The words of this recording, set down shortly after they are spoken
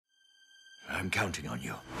I'm counting on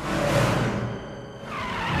you.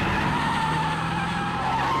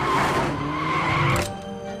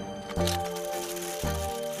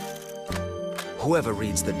 Whoever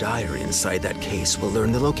reads the diary inside that case will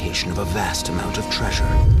learn the location of a vast amount of treasure.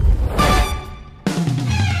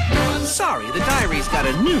 I'm sorry, the diary's got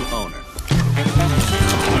a new owner.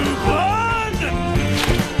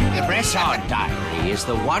 The Bresson Diary is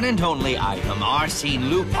the one and only item R.C.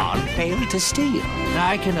 Lupin failed to steal.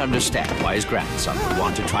 I can understand why his grandson would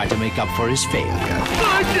want to try to make up for his failure.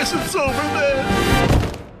 I guess it's over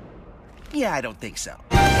then. Yeah, I don't think so.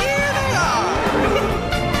 Here they are!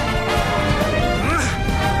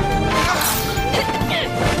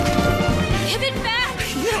 Give it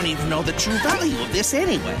back! You don't even know the true value of this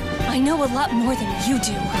anyway. I know a lot more than you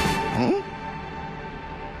do. Hmm?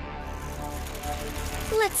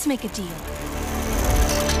 Let's make a deal.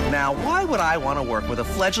 Now, why would I want to work with a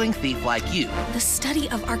fledgling thief like you? The study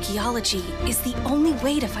of archaeology is the only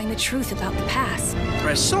way to find the truth about the past.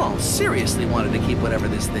 Bresson seriously wanted to keep whatever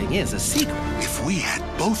this thing is a secret. If we had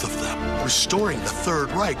both of them, restoring the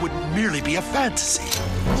Third Reich would merely be a fantasy.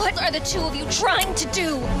 What are the two of you trying to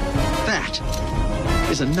do? That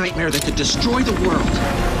is a nightmare that could destroy the world.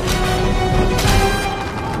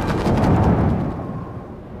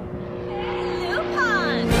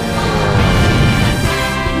 Lupin!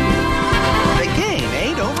 The game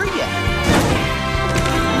ain't over yet.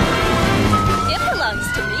 It belongs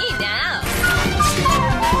to me now.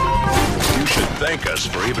 You should thank us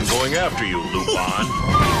for even going after you, Lupin.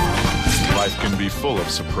 Life can be full of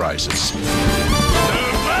surprises.